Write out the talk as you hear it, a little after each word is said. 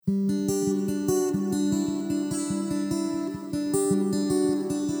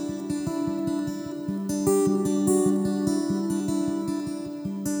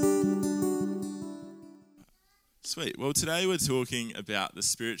Sweet. Well, today we're talking about the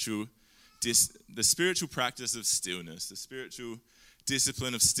spiritual practice of stillness, the spiritual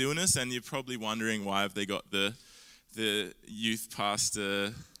discipline of stillness. And you're probably wondering, why have they got the youth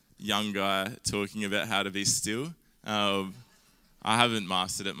pastor, young guy, talking about how to be still? I haven't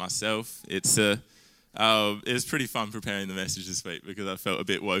mastered it myself. It was pretty fun preparing the message this week because I felt a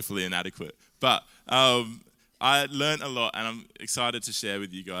bit woefully inadequate. But I learned a lot, and I'm excited to share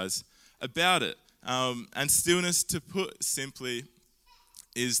with you guys about it. And stillness, to put simply,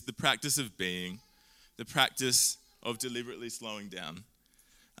 is the practice of being, the practice of deliberately slowing down.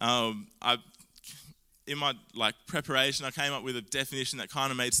 In my preparation, I came up with a definition that kind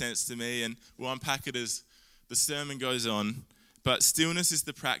of made sense to me, and we'll unpack it as the sermon goes on. But stillness is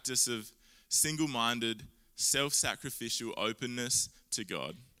the practice of single-minded, self-sacrificial openness to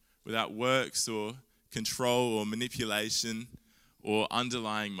God, without works or control or manipulation or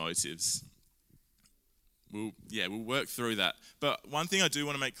underlying motives. We'll work through that. But one thing I do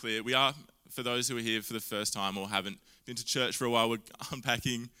want to make clear, for those who are here for the first time or haven't been to church for a while,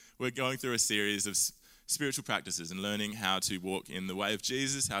 we're going through a series of spiritual practices and learning how to walk in the way of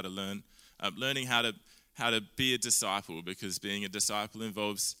Jesus, how to learning how to be a disciple, because being a disciple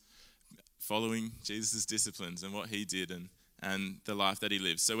involves following Jesus' disciplines and what he did and the life that he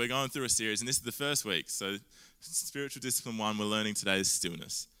lived. So we're going through a series, and this is the first week. So spiritual discipline 1 we're learning today is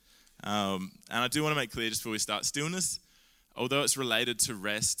stillness. And I do want to make clear just before we start, stillness, although it's related to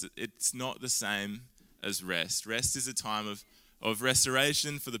rest, it's not the same as rest. Rest is a time of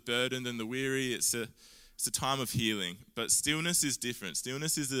restoration for the burdened and the weary. It's a time of healing. But stillness is different.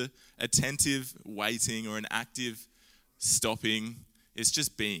 Stillness is a attentive waiting or an active stopping. It's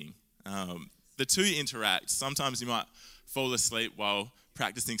just being. The two interact. Sometimes you might fall asleep while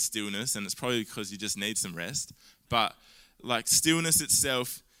practicing stillness, and it's probably because you just need some rest. But stillness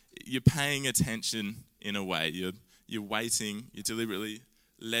itself, you're paying attention in a way. You're waiting. You're deliberately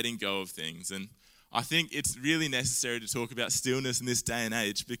letting go of things. And I think it's really necessary to talk about stillness in this day and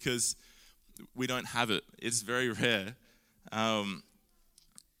age because we don't have it. It's very rare.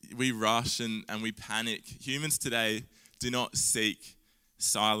 We rush and we panic. Humans today do not seek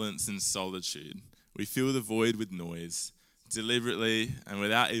silence and solitude. We fill the void with noise, deliberately and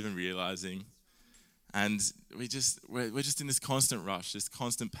without even realizing. And we're just in this constant rush, this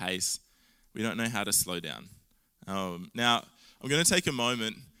constant pace. We don't know how to slow down. Now, I'm going to take a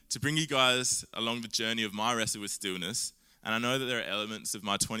moment to bring you guys along the journey of my wrestle with stillness. And I know that there are elements of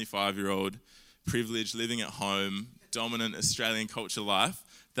my 25-year-old privileged living at home, dominant Australian culture life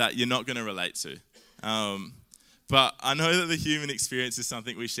that you're not going to relate to. But I know that the human experience is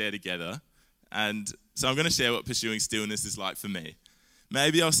something we share together. And so I'm going to share what pursuing stillness is like for me.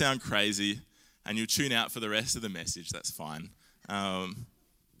 Maybe I'll sound crazy and you'll tune out for the rest of the message. That's fine.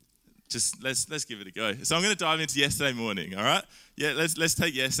 Just let's give it a go. So I'm going to dive into yesterday morning, all right? Yeah, let's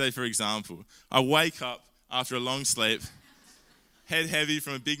take yesterday for example. I wake up after a long sleep, head heavy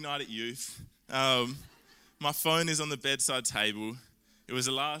from a big night at youth. My phone is on the bedside table. It was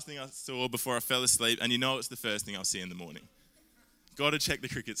the last thing I saw before I fell asleep, and you know it's the first thing I'll see in the morning. Got to check the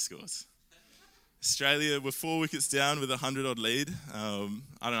cricket scores. Australia were 4 wickets down with a 100-odd lead. I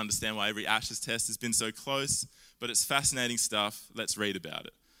don't understand why every Ashes test has been so close, but it's fascinating stuff. Let's read about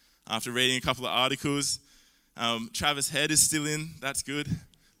it. After reading a couple of articles, Travis Head is still in. That's good.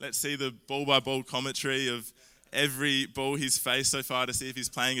 Let's see the ball-by-ball commentary of every ball he's faced so far to see if he's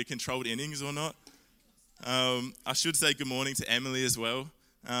playing a controlled innings or not. I should say good morning to Emily as well.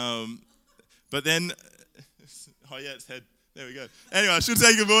 But then, oh yeah, it's Head. There we go. Anyway, I should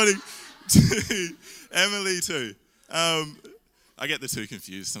say good morning to Emily too. I get the two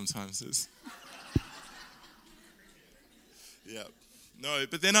confused sometimes. Yeah. No,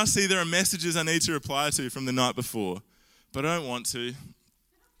 but then I see there are messages I need to reply to from the night before, but I don't want to.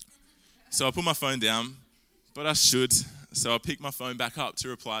 So I put my phone down, but I should. So I pick my phone back up to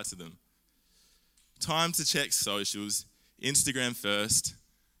reply to them. Time to check socials. Instagram first.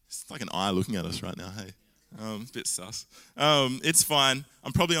 It's like an eye looking at us right now, hey? A bit sus. It's fine.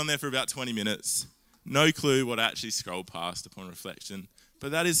 I'm probably on there for about 20 minutes. No clue what I actually scrolled past upon reflection,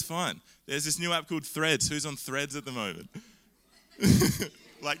 but that is fine. There's this new app called Threads. Who's on Threads at the moment?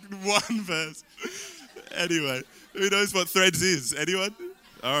 Like one verse. Anyway, who knows what Threads is? Anyone?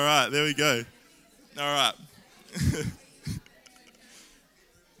 All right, there we go. All right.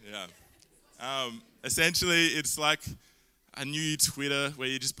 Yeah. Essentially, it's like a new Twitter where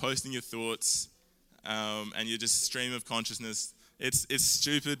you're just posting your thoughts and you're just stream of consciousness. It's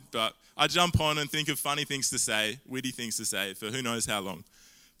stupid, but I jump on and think of funny things to say, witty things to say for who knows how long.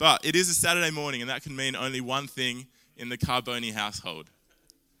 But it is a Saturday morning, and that can mean only one thing in the Carbone household: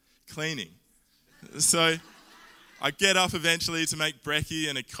 cleaning. So I get up eventually to make brekkie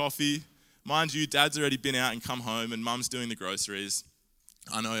and a coffee. Mind you, Dad's already been out and come home and Mum's doing the groceries.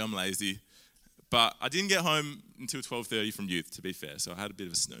 I know I'm lazy. But I didn't get home until 12:30 from youth, to be fair, so I had a bit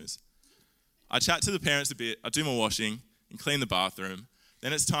of a snooze. I chat to the parents a bit, I do my washing and clean the bathroom.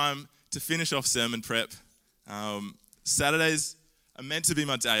 Then it's time to finish off sermon prep. Saturdays are meant to be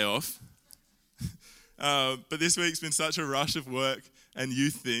my day off. But this week's been such a rush of work and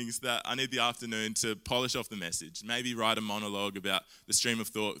youth things that I need the afternoon to polish off the message. Maybe write a monologue about the stream of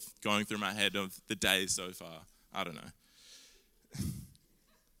thought going through my head of the day so far. I don't know.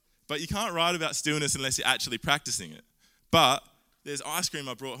 But you can't write about stillness unless you're actually practicing it. But there's ice cream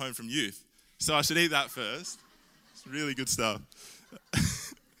I brought home from youth, so I should eat that first. It's really good stuff.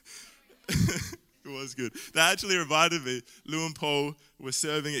 It was good. That actually reminded me, Lou and Paul were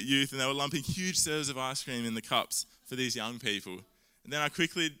serving at youth and they were lumping huge serves of ice cream in the cups for these young people. And then I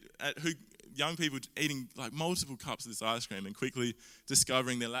quickly, young people eating like multiple cups of this ice cream and quickly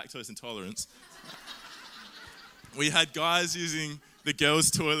discovering their lactose intolerance. We had guys using the girls'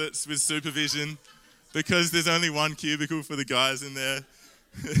 toilets with supervision because there's only one cubicle for the guys in there.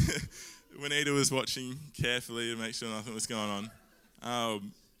 Benito was watching carefully to make sure nothing was going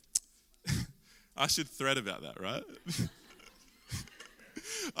on. I should thread about that, right?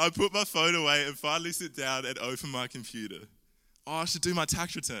 I put my phone away and finally sit down and open my computer. Oh, I should do my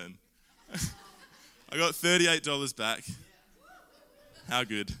tax return. I got $38 back. How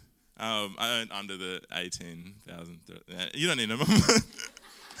good. I earned under the 18,000. You don't need them.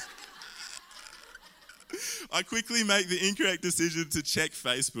 I quickly make the incorrect decision to check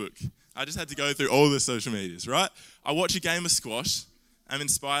Facebook. I just had to go through all the social medias, right? I watch a game of squash. I'm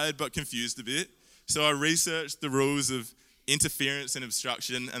inspired but confused a bit. So I researched the rules of interference and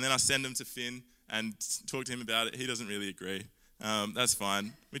obstruction, and then I send them to Finn and talk to him about it. He doesn't really agree. That's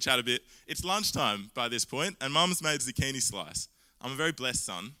fine. We chat a bit. It's lunchtime by this point, and Mum's made zucchini slice. I'm a very blessed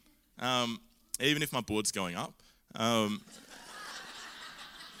son, even if my board's going up.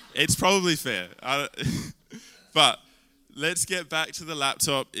 It's probably fair. But let's get back to the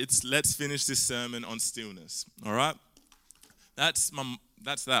laptop. Let's finish this sermon on stillness, all right? That's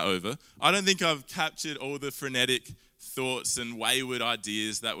that over. I don't think I've captured all the frenetic thoughts and wayward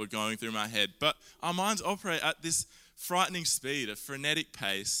ideas that were going through my head, but our minds operate at this frightening speed, a frenetic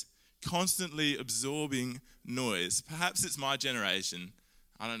pace, constantly absorbing noise. Perhaps it's my generation.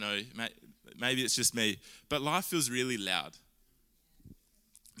 I don't know. Maybe it's just me. But life feels really loud.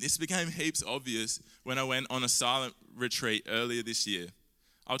 This became heaps obvious when I went on a silent retreat earlier this year.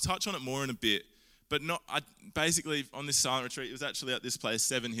 I'll touch on it more in a bit, but basically on this silent retreat, it was actually at this place,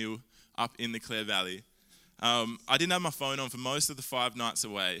 Seven Hill, up in the Clare Valley. I didn't have my phone on for most of the 5 nights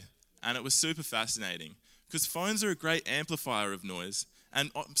away, and it was super fascinating because phones are a great amplifier of noise,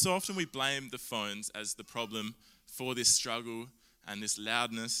 and so often we blame the phones as the problem for this struggle and this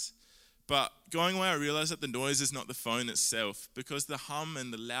loudness. But going away, I realized that the noise is not the phone itself, because the hum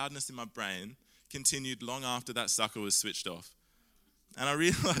and the loudness in my brain continued long after that sucker was switched off. And I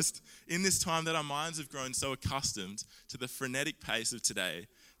realized in this time that our minds have grown so accustomed to the frenetic pace of today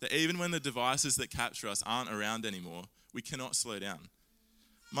that even when the devices that capture us aren't around anymore, we cannot slow down.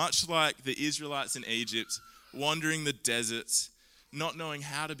 Much like the Israelites in Egypt, wandering the deserts, not knowing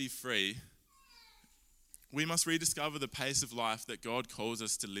how to be free, we must rediscover the pace of life that God calls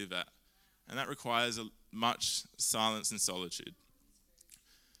us to live at. And that requires much silence and solitude.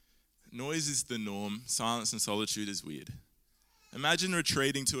 Noise is the norm. Silence and solitude is weird. Imagine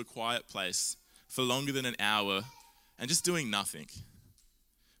retreating to a quiet place for longer than an hour and just doing nothing.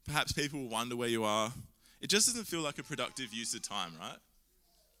 Perhaps people will wonder where you are. It just doesn't feel like a productive use of time, right?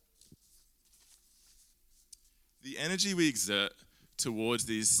 The energy we exert towards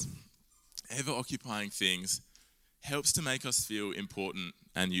these ever-occupying things helps to make us feel important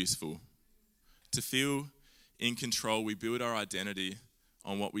and useful. To feel in control, we build our identity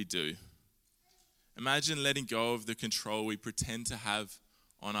on what we do. Imagine letting go of the control we pretend to have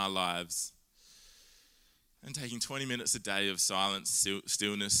on our lives and taking 20 minutes a day of silence,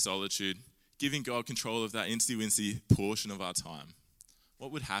 stillness, solitude, giving God control of that incy-wincy portion of our time.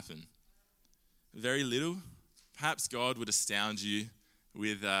 What would happen? Very little. Perhaps God would astound you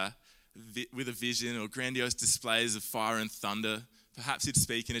with a vision or grandiose displays of fire and thunder. Perhaps he'd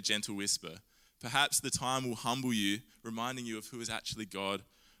speak in a gentle whisper. Perhaps the time will humble you, reminding you of who is actually God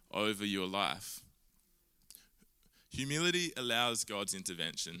over your life. Humility allows God's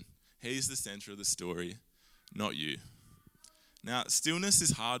intervention. He's the center of the story, not you. Now, stillness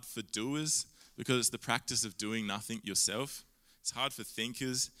is hard for doers because it's the practice of doing nothing yourself. It's hard for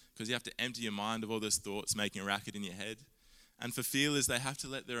thinkers because you have to empty your mind of all those thoughts making a racket in your head. And for feelers, they have to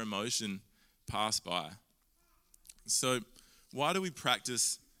let their emotion pass by. So, why do we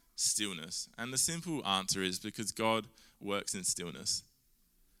practice stillness? And the simple answer is because God works in stillness.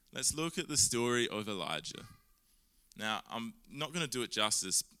 Let's look at the story of Elijah. Now, I'm not going to do it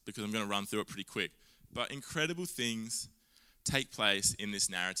justice because I'm going to run through it pretty quick, but incredible things take place in this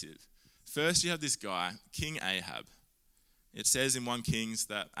narrative. First, you have this guy, King Ahab. It says in 1 Kings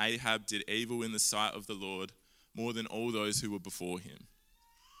that Ahab did evil in the sight of the Lord more than all those who were before him.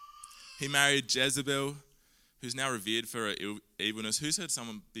 He married Jezebel, who's now revered for her evilness. Who's heard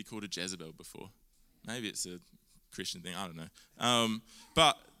someone be called a Jezebel before? Maybe it's a Christian thing, I don't know.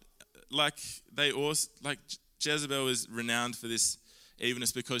 But Jezebel is renowned for this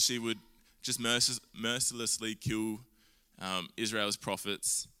evilness because she would just mercilessly kill Israel's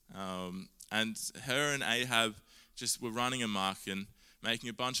prophets. And her and Ahab just were running amok and making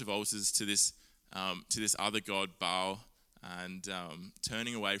a bunch of altars to this other god, Baal, and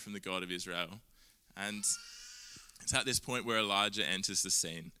turning away from the God of Israel. And it's at this point where Elijah enters the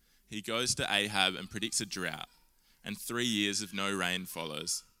scene. He goes to Ahab and predicts a drought, and 3 years of no rain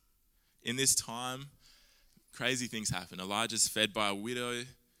follows. In this time, crazy things happen. Elijah's fed by a widow.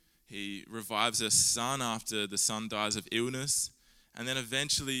 He revives her son after the son dies of illness, and then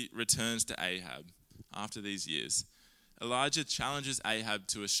eventually returns to Ahab after these years. Elijah challenges Ahab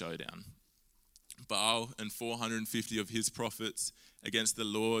to a showdown. Baal and 450 of his prophets against the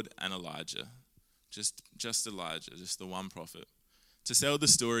Lord and Elijah. Just Elijah, just the one prophet. To sell the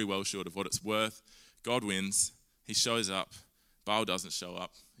story well short of what it's worth, God wins. He shows up. Baal doesn't show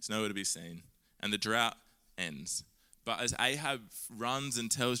up. He's nowhere to be seen. And the drought ends. But as Ahab runs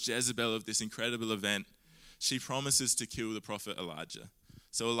and tells Jezebel of this incredible event, she promises to kill the prophet Elijah.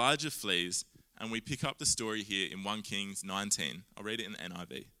 So Elijah flees, and we pick up the story here in 1 Kings 19. I'll read it in the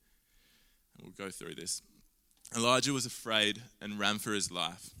NIV. And we'll go through this. Elijah was afraid and ran for his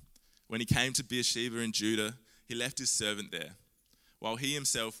life. When he came to Beersheba in Judah, he left his servant there, while he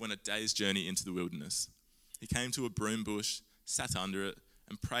himself went a day's journey into the wilderness. He came to a broom bush, sat under it,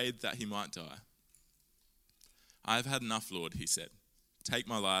 and prayed that he might die. I have had enough, Lord, he said. Take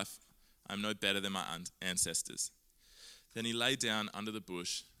my life. I am no better than my ancestors. Then he lay down under the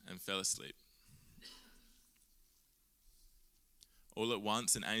bush and fell asleep. All at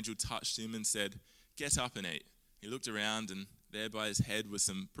once, an angel touched him and said, "Get up and eat." He looked around, and there by his head was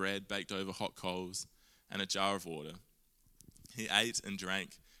some bread baked over hot coals and a jar of water. He ate and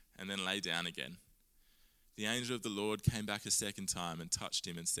drank and then lay down again. The angel of the Lord came back a second time and touched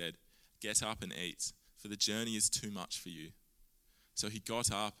him and said, "Get up and eat, for the journey is too much for you." So he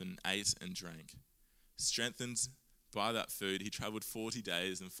got up and ate and drank. Strengthened by that food, he traveled 40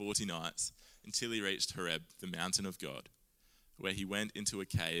 days and 40 nights until he reached Horeb, the mountain of God, where he went into a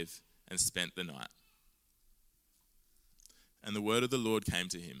cave and spent the night. And the word of the Lord came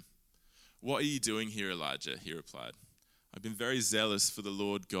to him. "What are you doing here, Elijah?" he replied. "I've been very zealous for the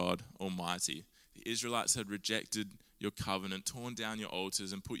Lord God Almighty. The Israelites had rejected your covenant, torn down your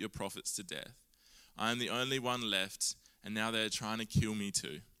altars, and put your prophets to death. I am the only one left, and now they are trying to kill me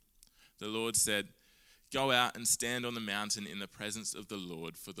too." The Lord said, "Go out and stand on the mountain in the presence of the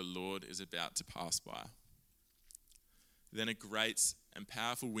Lord, for the Lord is about to pass by." Then a great and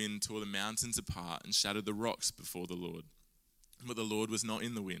powerful wind tore the mountains apart and shattered the rocks before the Lord. But the Lord was not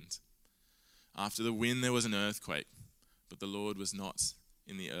in the wind. After the wind there was an earthquake, but the Lord was not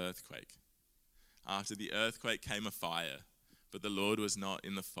in the earthquake. After the earthquake came a fire, but the Lord was not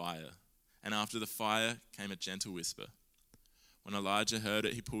in the fire. And after the fire came a gentle whisper. When Elijah heard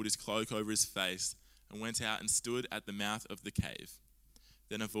it, he pulled his cloak over his face and went out and stood at the mouth of the cave.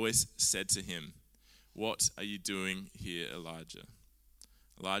 Then a voice said to him, "What are you doing here, Elijah?"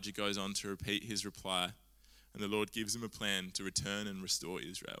 Elijah goes on to repeat his reply, and the Lord gives him a plan to return and restore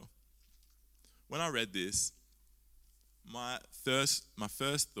Israel. When I read this, my first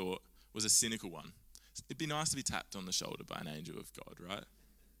thought was a cynical one. It'd be nice to be tapped on the shoulder by an angel of God, right?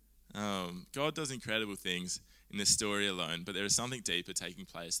 God does incredible things in this story alone, but there is something deeper taking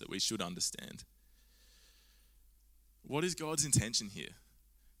place that we should understand. What is God's intention here?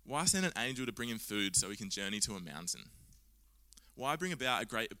 Why send an angel to bring him food so he can journey to a mountain? Why bring about a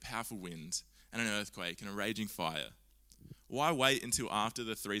great, powerful wind and an earthquake and a raging fire? Why wait until after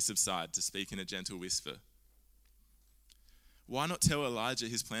the three subside to speak in a gentle whisper? Why not tell Elijah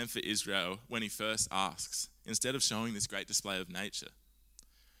his plan for Israel when he first asks, instead of showing this great display of nature?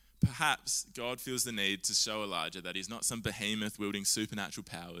 Perhaps God feels the need to show Elijah that he's not some behemoth wielding supernatural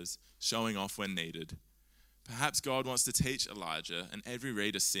powers, showing off when needed. Perhaps God wants to teach Elijah and every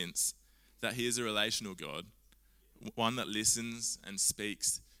reader since that he is a relational God, one that listens and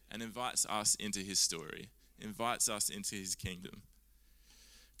speaks and invites us into his story, invites us into his kingdom.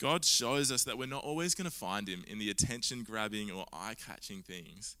 God shows us that we're not always going to find him in the attention-grabbing or eye-catching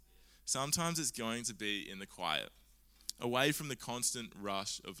things. Sometimes it's going to be in the quiet, away from the constant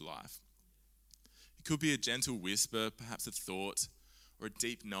rush of life. It could be a gentle whisper, perhaps a thought, or a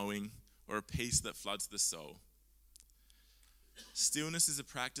deep knowing, or a peace that floods the soul. Stillness is a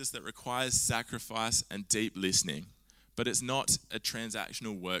practice that requires sacrifice and deep listening, but it's not a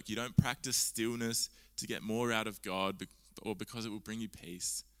transactional work. You don't practice stillness to get more out of God or because it will bring you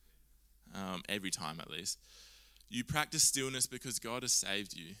peace, every time at least. You practice stillness because God has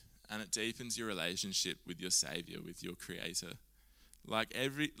saved you, and it deepens your relationship with your Savior, with your Creator. Like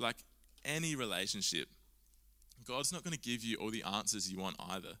any relationship, God's not going to give you all the answers you want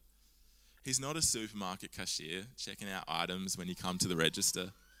either. He's not a supermarket cashier checking out items when you come to the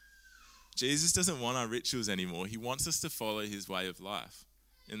register. Jesus doesn't want our rituals anymore. He wants us to follow his way of life,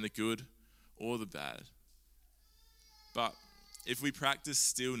 in the good or the bad. But if we practice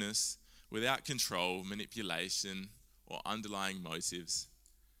stillness without control, manipulation, or underlying motives,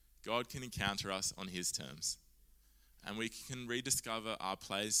 God can encounter us on his terms. And we can rediscover our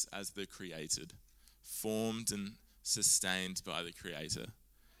place as the created, formed and sustained by the Creator.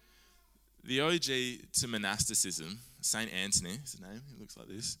 The OG to monasticism, Saint Anthony is his name, he looks like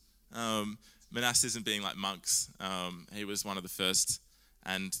this. Monasticism being like monks. He was one of the first,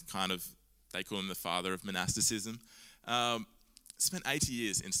 and kind of, they call him the father of monasticism. Spent 80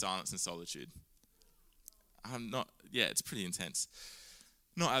 years in silence and solitude. It's pretty intense.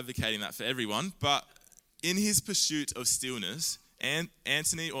 Not advocating that for everyone, but in his pursuit of stillness,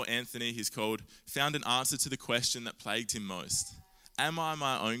 Anthony, he's called, found an answer to the question that plagued him most. Am I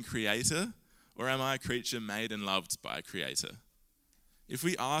my own creator, or am I a creature made and loved by a creator? If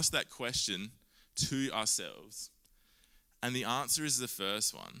we ask that question to ourselves, and the answer is the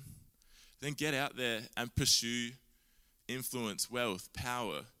first one, then get out there and pursue influence, wealth,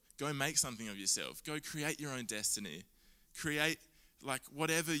 power. Go make something of yourself. Go create your own destiny. Create like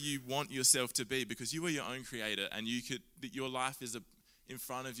whatever you want yourself to be, because you are your own creator, and your life is in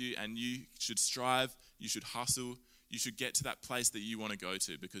front of you, and you should strive, you should hustle, you should get to that place that you want to go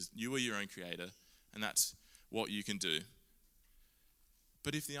to, because you are your own creator, and that's what you can do.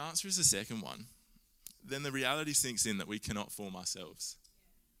 But if the answer is the second one, then the reality sinks in that we cannot form ourselves.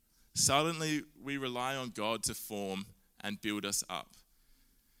 Suddenly, we rely on God to form and build us up.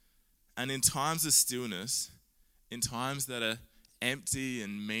 And in times of stillness, in times that are empty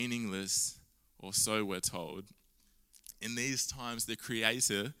and meaningless, or so we're told, in these times the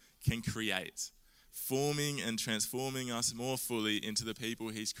Creator can create, forming and transforming us more fully into the people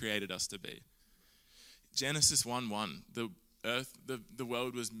he's created us to be. Genesis 1:1, the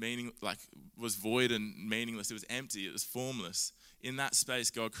world was was void and meaningless. It was empty, it was formless. In that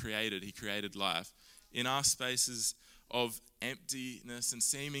space he created life. In our spaces of emptiness and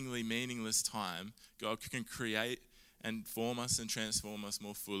seemingly meaningless time, God can create and form us and transform us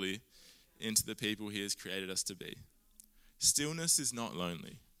more fully into the people he has created us to be. Stillness is not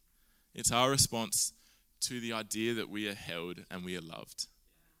lonely. It's our response to the idea that we are held and we are loved.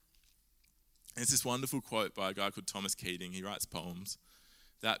 And it's this wonderful quote by a guy called Thomas Keating. He writes poems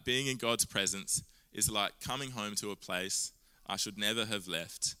that being in God's presence is like coming home to a place I should never have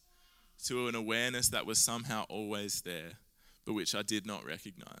left, to an awareness that was somehow always there, but which I did not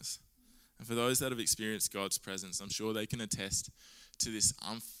recognize. And for those that have experienced God's presence, I'm sure they can attest to this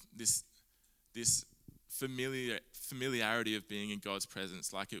familiarity of being in God's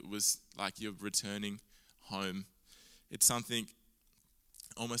presence, like it was like you're returning home. It's something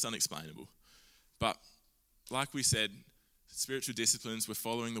almost unexplainable. But like we said, spiritual disciplines were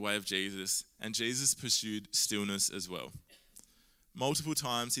following the way of Jesus, and Jesus pursued stillness as well. Multiple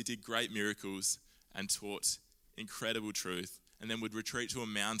times he did great miracles and taught incredible truth, and then would retreat to a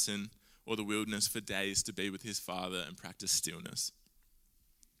mountain or the wilderness for days to be with his Father and practice stillness.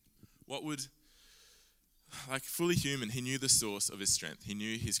 Fully human, he knew the source of his strength. He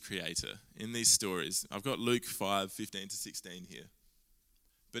knew his Creator. In these stories, I've got Luke 5:15-16 here.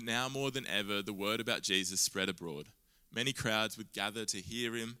 But now more than ever, the word about Jesus spread abroad. Many crowds would gather to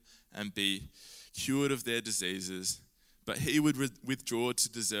hear him and be cured of their diseases, but he would withdraw to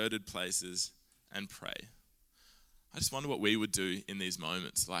deserted places and pray. I just wonder what we would do in these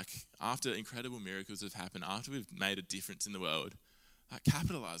moments. Like, after incredible miracles have happened, after we've made a difference in the world,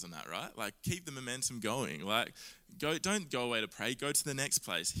 capitalize on that, right? Keep the momentum going. Don't go away to pray. Go to the next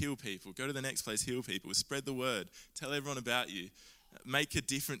place, heal people. Go to the next place, heal people. Spread the word. Tell everyone about you. Make a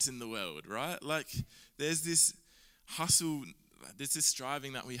difference in the world, right? There's this hustle, there's this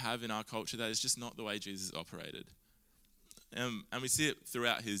striving that we have in our culture that is just not the way Jesus operated. And we see it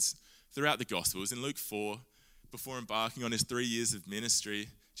throughout the Gospels. In Luke 4, before embarking on his 3 years of ministry,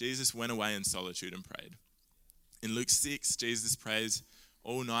 Jesus went away in solitude and prayed. In Luke 6, Jesus prays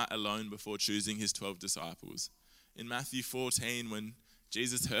all night alone before choosing his 12 disciples. In Matthew 14, when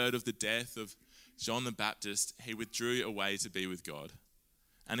Jesus heard of the death of John the Baptist, he withdrew away to be with God.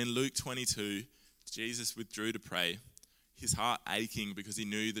 And in Luke 22, Jesus withdrew to pray, his heart aching because he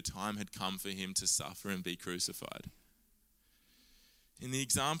knew the time had come for him to suffer and be crucified. In the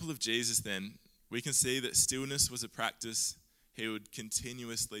example of Jesus then, we can see that stillness was a practice he would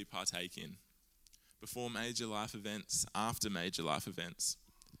continuously partake in. Before major life events, after major life events,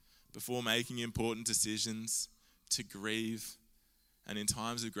 before making important decisions, to grieve, and in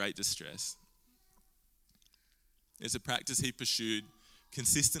times of great distress. It's a practice he pursued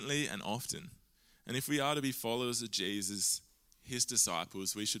consistently and often. And if we are to be followers of Jesus, his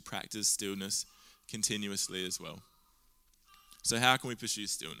disciples, we should practice stillness continuously as well. So how can we pursue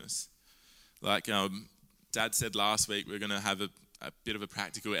stillness? Like Dad said last week, we're going to have a bit of a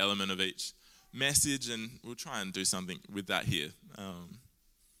practical element of each message, and we'll try and do something with that here.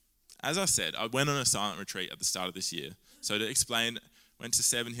 As I said, I went on a silent retreat at the start of this year. So to explain, went to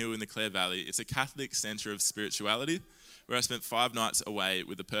Seven Hill in the Clare Valley. It's a Catholic centre of spirituality where I spent 5 nights away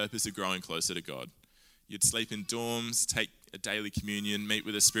with the purpose of growing closer to God. You'd sleep in dorms, take a daily communion, meet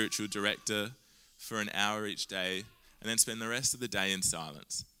with a spiritual director for an hour each day, and then spend the rest of the day in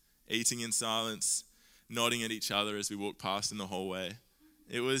silence, eating in silence, nodding at each other as we walked past in the hallway.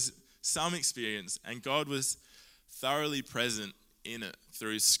 It was some experience, and God was thoroughly present in it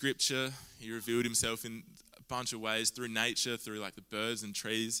through scripture. He revealed himself in a bunch of ways, through nature, through like the birds and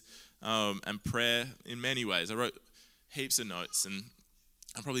trees, and prayer in many ways. I wrote heaps of notes, and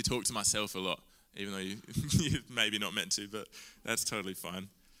I probably talked to myself a lot, even though you're maybe not meant to, but that's totally fine.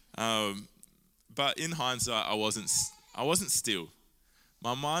 But in hindsight, I wasn't still.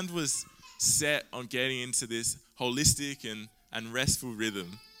 My mind was set on getting into this holistic and restful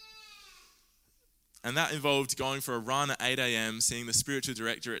rhythm. And that involved going for a run at 8 a.m, seeing the spiritual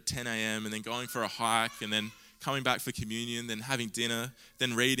director at 10 a.m, and then going for a hike, and then coming back for communion, then having dinner,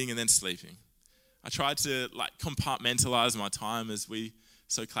 then reading, and then sleeping. I tried to compartmentalize my time as we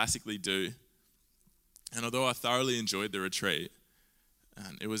so classically do. And although I thoroughly enjoyed the retreat,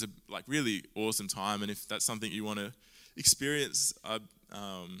 and it was a really awesome time, and if that's something you want to experience, I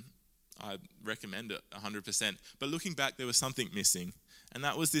recommend it 100%. But looking back, there was something missing, and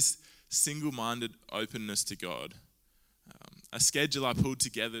that was this single-minded openness to God. A schedule I pulled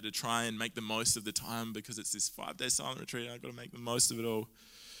together to try and make the most of the time, because it's this 5-day silent retreat, I've got to make the most of it all,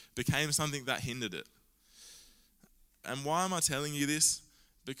 became something that hindered it. And why am I telling you this?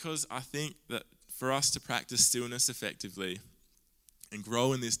 Because I think that for us to practice stillness effectively and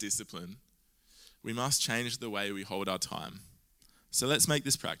grow in this discipline, we must change the way we hold our time. So let's make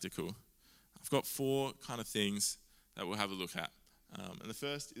this practical. I've got 4 kind of things that we'll have a look at. And the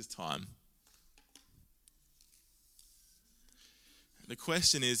first is time. The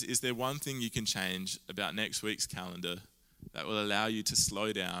question is there one thing you can change about next week's calendar that will allow you to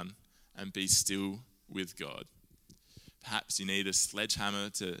slow down and be still with God? Perhaps you need a sledgehammer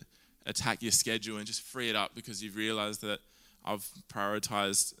to attack your schedule and just free it up because you've realized that I've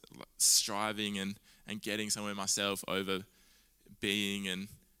prioritized striving and getting somewhere myself over being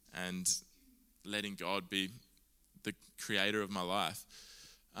and letting God be the creator of my life.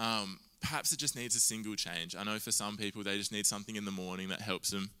 Perhaps it just needs a single change. I know for some people they just need something in the morning that helps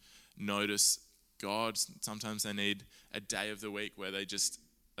them notice God. Sometimes they need a day of the week where they just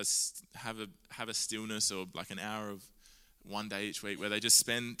have a stillness, or like an hour of one day each week where they just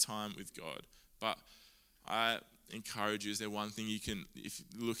spend time with God. But I encourage you, is there one thing you can, if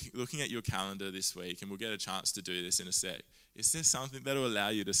looking at your calendar this week, and we'll get a chance to do this in a sec, is there something that will allow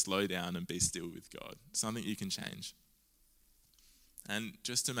you to slow down and be still with God? Something you can change. And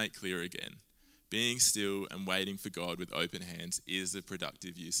just to make clear again, being still and waiting for God with open hands is a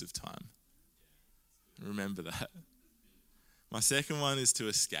productive use of time. Remember that. My second one is to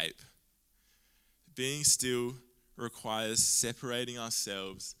escape. Being still requires separating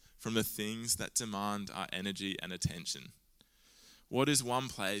ourselves from the things that demand our energy and attention. What is one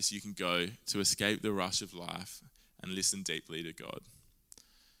place you can go to escape the rush of life and listen deeply to God?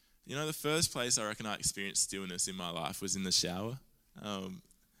 You know, the first place I reckon I experienced stillness in my life was in the shower.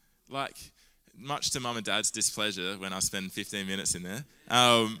 Much to mum and dad's displeasure when I spend 15 minutes in there.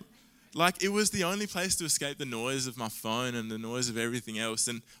 It was the only place to escape the noise of my phone and the noise of everything else.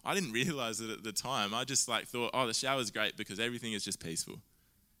 And I didn't realize it at the time. I just thought, the shower's great because everything is just peaceful.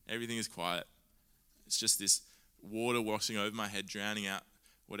 Everything is quiet. It's just this water washing over my head, drowning out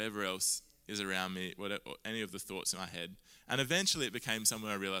whatever else is around me, any of the thoughts in my head. And eventually it became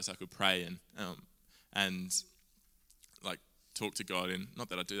somewhere I realized I could pray and talk to God in. Not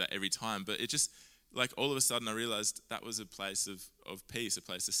that I do that every time, but it just, like, all of a sudden I realized that was a place of peace, a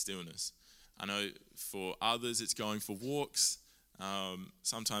place of stillness. I know for others it's going for walks.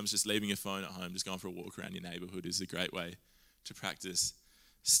 Sometimes just leaving your phone at home, just going for a walk around your neighborhood is a great way to practice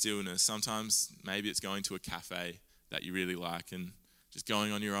stillness. Sometimes maybe it's going to a cafe that you really like and just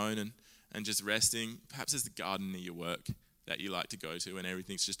going on your own and just resting. Perhaps there's the garden near your work that you like to go to and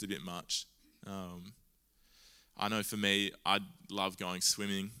everything's just a bit much. I know for me, I'd love going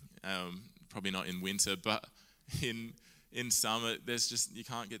swimming, probably not in winter, but in summer, you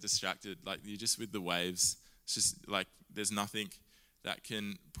can't get distracted. Like, you're just with the waves. It's just like there's nothing that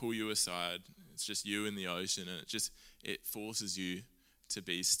can pull you aside. It's just you and the ocean, and it forces you to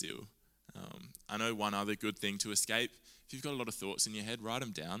be still. I know one other good thing to escape, if you've got a lot of thoughts in your head, write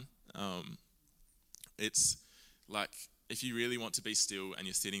them down. It's like, if you really want to be still and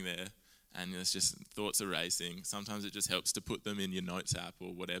you're sitting there and there's just thoughts are racing, sometimes it just helps to put them in your notes app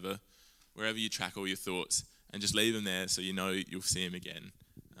or whatever, wherever you track all your thoughts, and just leave them there so you know you'll see them again.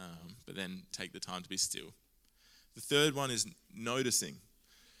 But then take the time to be still. The third one is noticing.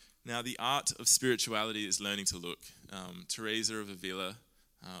 Now, the art of spirituality is learning to look. Teresa of Avila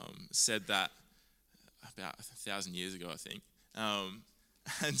said that about 1,000 years ago, I think.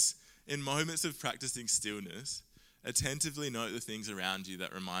 And in moments of practicing stillness, attentively note the things around you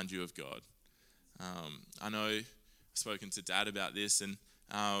that remind you of God. I know I've spoken to Dad about this, and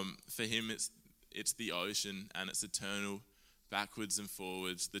for him it's the ocean, and it's eternal, backwards and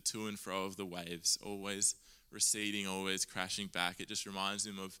forwards, the to and fro of the waves, always receding, always crashing back. It just reminds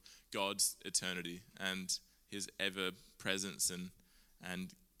him of God's eternity and his ever presence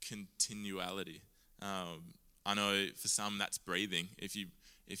and continuality. I know for some that's breathing.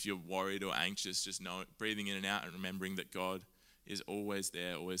 If you're worried or anxious, just know breathing in and out and remembering that God is always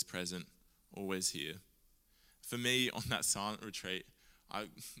there, always present, always here. For me, on that silent retreat,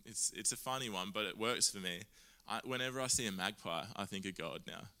 it's a funny one, but it works for me. Whenever I see a magpie, I think of God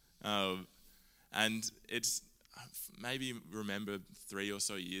now. And it's maybe remember 3 or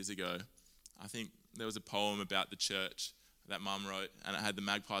so years ago, I think there was a poem about the church that Mum wrote, and it had the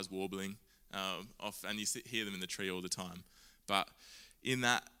magpies warbling off, and you hear them in the tree all the time. But in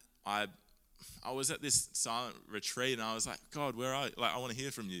that, I was at this silent retreat, and I was like, God, where are you? Like, I want to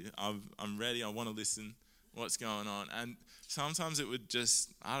hear from you. I'm ready. I want to listen. What's going on? And sometimes it would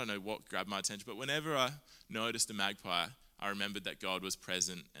just, I don't know what grabbed my attention, but whenever I noticed a magpie, I remembered that God was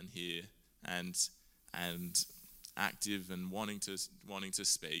present and here and active and wanting to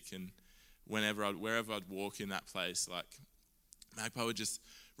speak. And wherever I'd walk in that place, like, magpie would just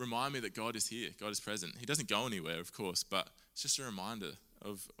remind me that God is here, God is present. He doesn't go anywhere, of course, but it's just a reminder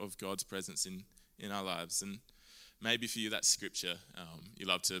of God's presence in our lives. And maybe for you that's scripture. You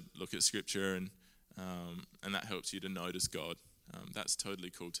love to look at scripture and that helps you to notice God. That's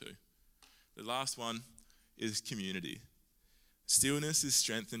totally cool too. The last one is community. Stillness is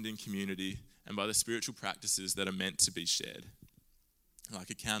strengthened in community and by the spiritual practices that are meant to be shared, like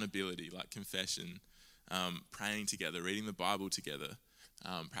accountability, like confession, praying together, reading the Bible together,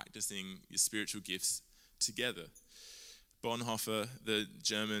 practicing your spiritual gifts together. Bonhoeffer, the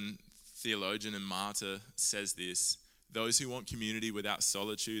German theologian and martyr, says this: those who want community without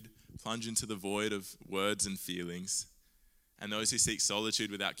solitude plunge into the void of words and feelings, and those who seek solitude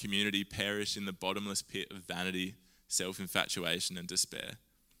without community perish in the bottomless pit of vanity, self-infatuation, and despair.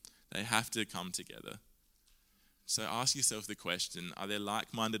 They have to come together. So ask yourself the question, are there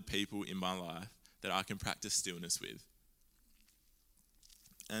like-minded people in my life that I can practice stillness with?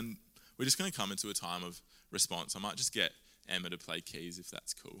 And we're just going to come into a time of response. I might just get Emma to play keys if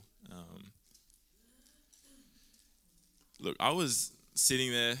that's cool. Look, I was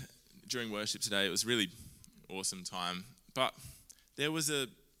sitting there during worship today. It was a really awesome time. But there was a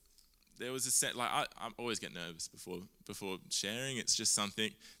set, like I always get nervous before sharing. It's just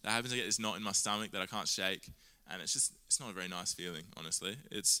something that happens. It's not in my stomach that I can't shake. And it's not a very nice feeling, honestly.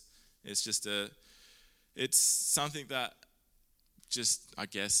 It's something that just, I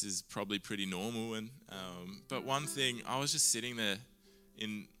guess, is probably pretty normal. And but one thing, I was just sitting there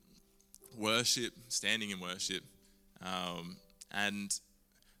in worship, standing in worship, and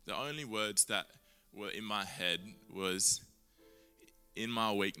the only words that were in my head was, "In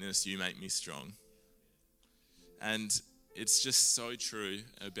my weakness, you make me strong." And it's just so true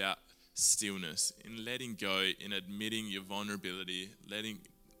about stillness, in letting go, in admitting your vulnerability,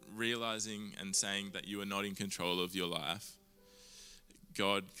 realizing and saying that you are not in control of your life.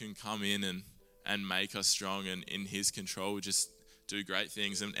 God can come in and make us strong, and in his control just do great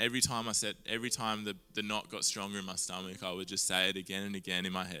things. And every time the knot got stronger in my stomach, I would just say it again and again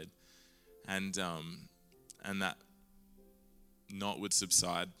in my head. And that not would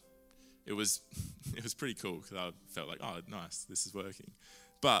subside. It was pretty cool because I felt like, oh, nice, this is working.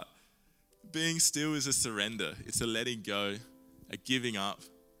 But being still is a surrender. It's a letting go, a giving up,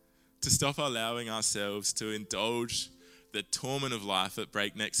 to stop allowing ourselves to indulge the torment of life at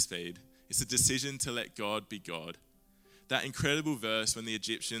breakneck speed. It's a decision to let God be God. That incredible verse when the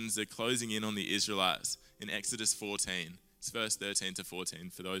Egyptians are closing in on the Israelites in Exodus 14. It's verse 13 to 14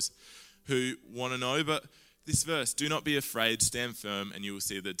 for those who want to know. But this verse, do not be afraid, stand firm, and you will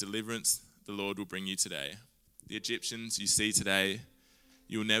see the deliverance the Lord will bring you today. The Egyptians you see today,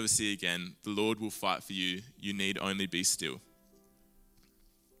 you will never see again. The Lord will fight for you. You need only be still.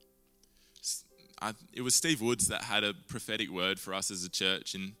 It was Steve Woods that had a prophetic word for us as a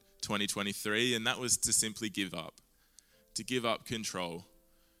church in 2023, and that was to simply give up, to give up control.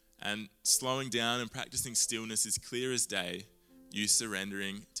 And slowing down and practicing stillness is clear as day, you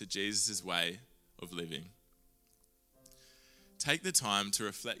surrendering to Jesus' way of living. Take the time to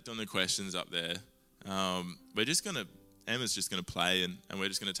reflect on the questions up there. Emma's just going to play and we're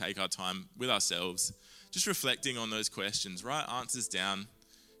just going to take our time with ourselves, just reflecting on those questions. Write answers down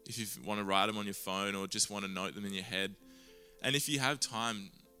if you want to write them on your phone or just want to note them in your head. And if you have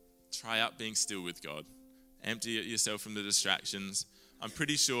time, try out being still with God. Empty yourself from the distractions. I'm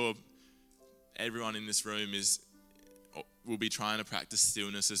pretty sure everyone in this room will be trying to practice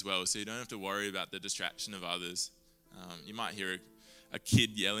stillness as well, so you don't have to worry about the distraction of others. You might hear a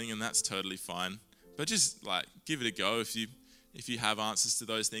kid yelling, and that's totally fine. But just give it a go if you have answers to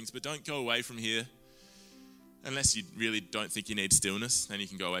those things. But don't go away from here unless you really don't think you need stillness. Then you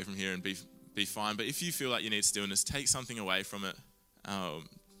can go away from here and be fine. But if you feel like you need stillness, take something away from it.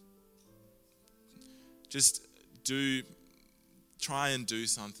 Just try and do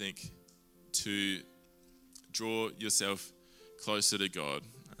something to draw yourself closer to God.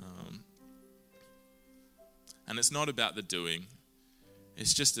 And it's not about the doing.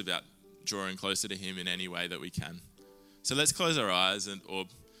 It's just about drawing closer to Him in any way that we can. So let's close our eyes or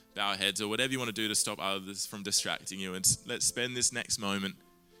bow our heads or whatever you want to do to stop others from distracting you. And let's spend this next moment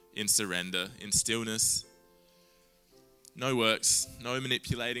in surrender, in stillness. No works, no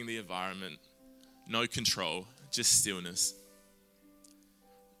manipulating the environment, no control, just stillness.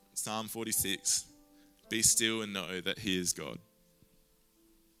 Psalm 46, be still and know that He is God.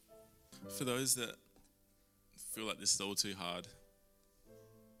 For those that feel like this is all too hard,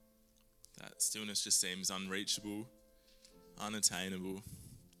 that stillness just seems unreachable, unattainable,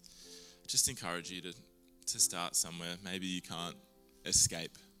 I just encourage you to start somewhere. Maybe you can't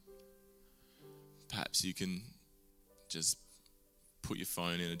escape. Perhaps you can just put your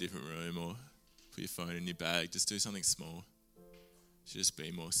phone in a different room or put your phone in your bag. Just do something small. Just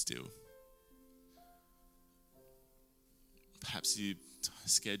be more still. Perhaps your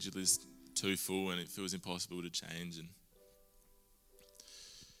schedule is too full and it feels impossible to change, and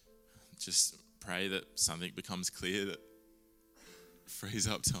just pray that something becomes clear that frees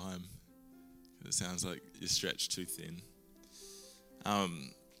up time. It sounds like you're stretched too thin.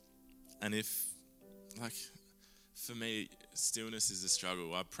 And if, for me, stillness is a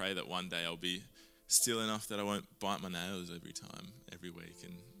struggle. I pray that one day I'll be still enough that I won't bite my nails every week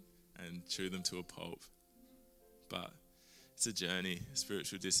and chew them to a pulp. But it's a journey,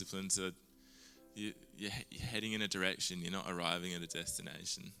 spiritual discipline. So you're heading in a direction. You're not arriving at a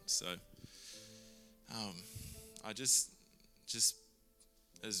destination. So I just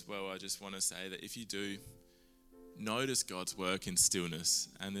as well, I just want to say that if you do notice God's work in stillness,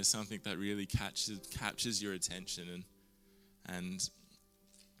 and there's something that really captures your attention and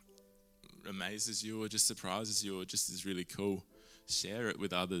amazes you or just surprises you or just is really cool, share it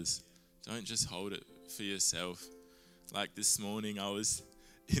with others. Don't just hold it for yourself. Like this morning, I was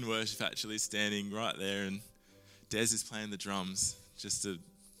in worship actually standing right there, and Des is playing the drums just a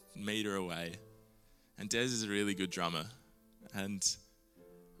meter away. And Des is a really good drummer. And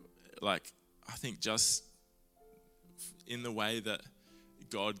I think just in the way that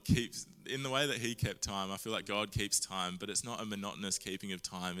He kept time, I feel like God keeps time, but it's not a monotonous keeping of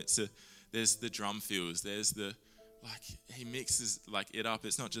time. There's the drum fills, there's He mixes it up.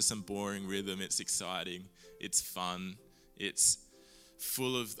 It's not just some boring rhythm, it's exciting, it's fun, it's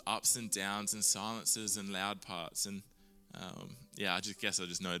full of ups and downs and silences and loud parts. And I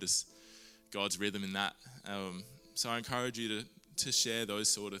just notice God's rhythm in that. So I encourage you to share those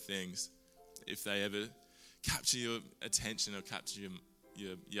sort of things if they ever capture your attention or capture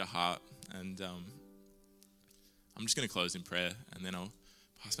your heart. And I'm just going to close in prayer, and then I'll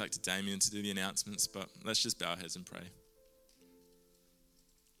pass back to Damien to do the announcements. But let's just bow our heads and pray.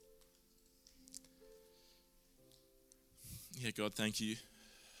 God, thank you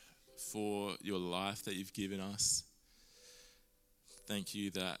for your life that you've given us. Thank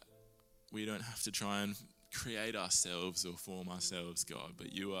you that we don't have to try and create ourselves or form ourselves, God,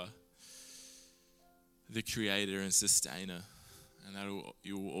 but you are the creator and sustainer, and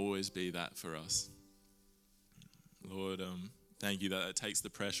you will always be that for us. Lord, thank you that it takes the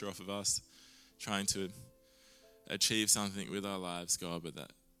pressure off of us trying to achieve something with our lives, God, but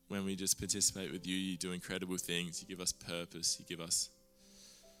that when we just participate with you, you do incredible things. You give us purpose. You give us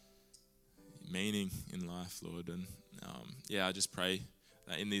meaning in life, Lord. And I just pray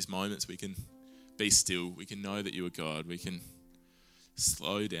that in these moments we can be still. We can know that you are God. We can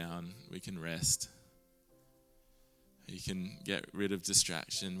slow down. We can rest. We can get rid of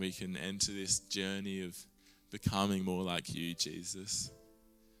distraction. We can enter this journey of becoming more like you, Jesus.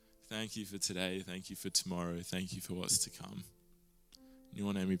 Thank you for today. Thank you for tomorrow. Thank you for what's to come. In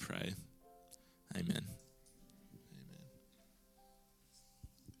your name we pray.